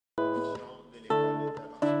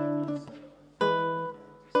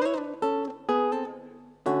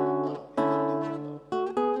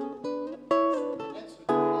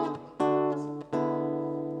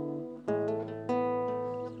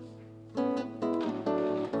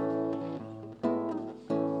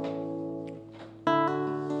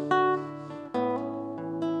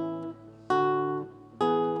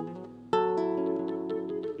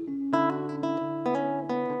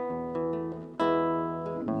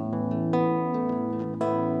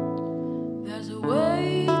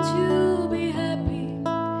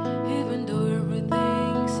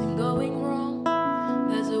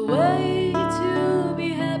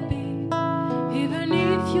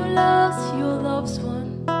loves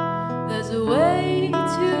one. There's a way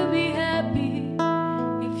to be happy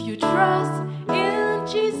if you trust in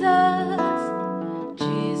Jesus.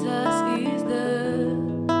 Jesus is the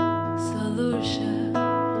solution.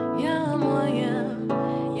 Y a un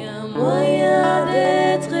moyen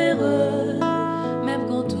d'être heureux, même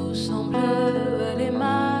quand tout semble aller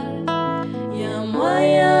mal. Y a un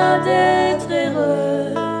moyen d'être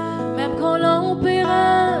heureux, même quand l'on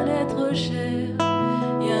paiera d'être cher.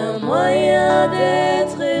 Y a un moyen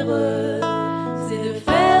d'être heureux, c'est de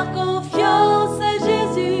faire confiance à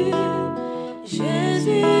Jésus.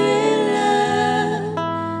 Jésus est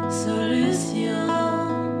la solution.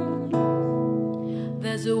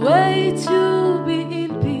 There's a way to be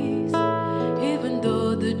in peace, even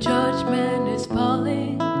though the judgment is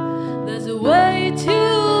falling. There's a way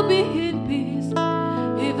to be in peace,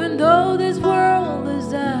 even though this world is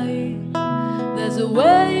dying. There's a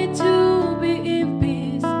way to be in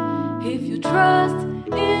peace if you trust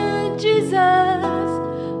in Jesus,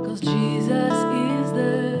 'cause Jesus is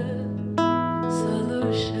the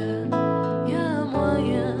solution. Y a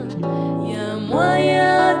un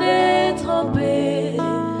moyen d'être en paix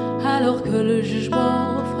alors que le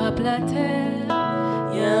jugement frappe la terre.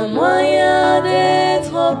 Y a un moyen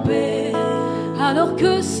d'être en paix alors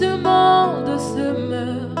que ce monde se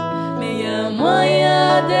meurt. Mais y a un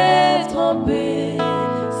moyen d'être en paix,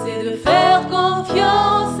 c'est de faire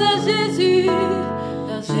confiance à Jésus,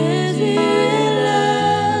 car Jésus est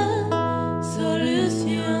la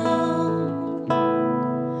solution.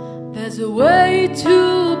 There's a way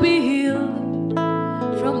to be healed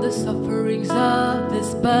from the sufferings of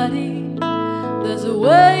this body. There's a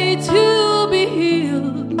way to be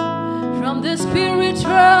healed from the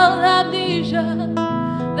spiritual amnesia.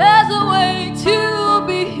 There's a way to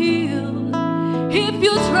be healed if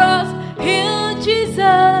you trust in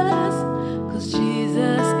Jesus, 'cause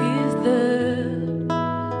Jesus is the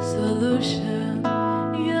solution.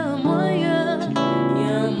 Y a un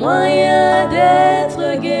moyen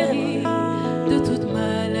d'être guéri de toute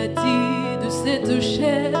maladie de cette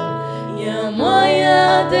chair. Y a un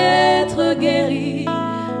moyen d'être guéri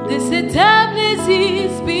de cette amnésie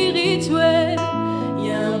spirituelle.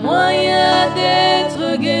 Y a un moyen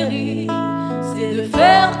d'être guéri, c'est de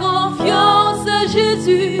faire confiance à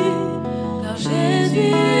Jésus, car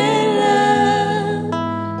Jésus est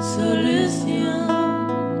la solution.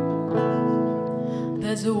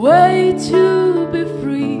 There's a way to be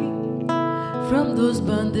free from those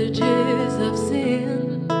bondages of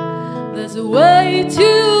sin. There's a way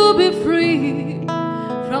to be free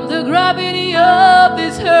from the gravity of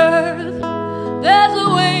this earth. There's a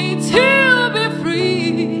way to be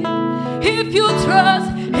free if you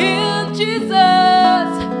trust in Jesus.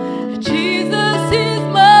 Jesus is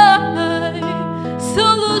my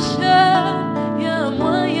solution. Y a un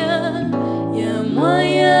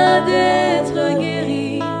moyen d'être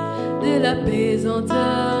guéri de la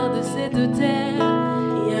pesanteur de cette terre.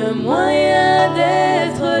 Y a un moyen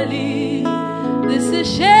d'être libre de ces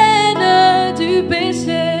chaînes du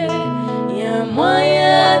péché. Y a un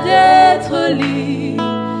moyen d'être libre,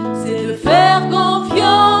 c'est de faire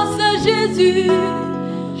confiance à Jésus.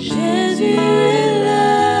 Jésus est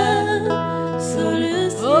la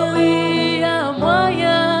solution. Oh oui, y a un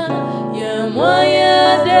moyen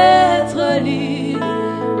d'être libre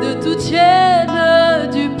de toute chaîne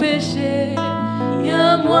du péché. Y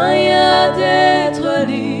a un moyen d'être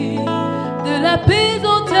libre de la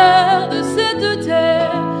pesanteur de cette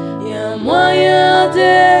terre. Y a un moyen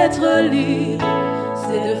d'être libre,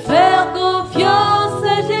 c'est de faire confiance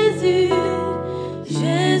à Jésus.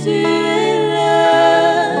 Jésus est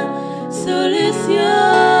la solution.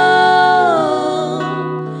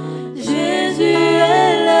 Jésus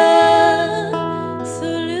est la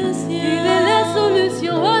solution. Il est la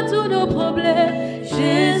solution à tous nos problèmes.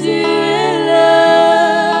 Jésus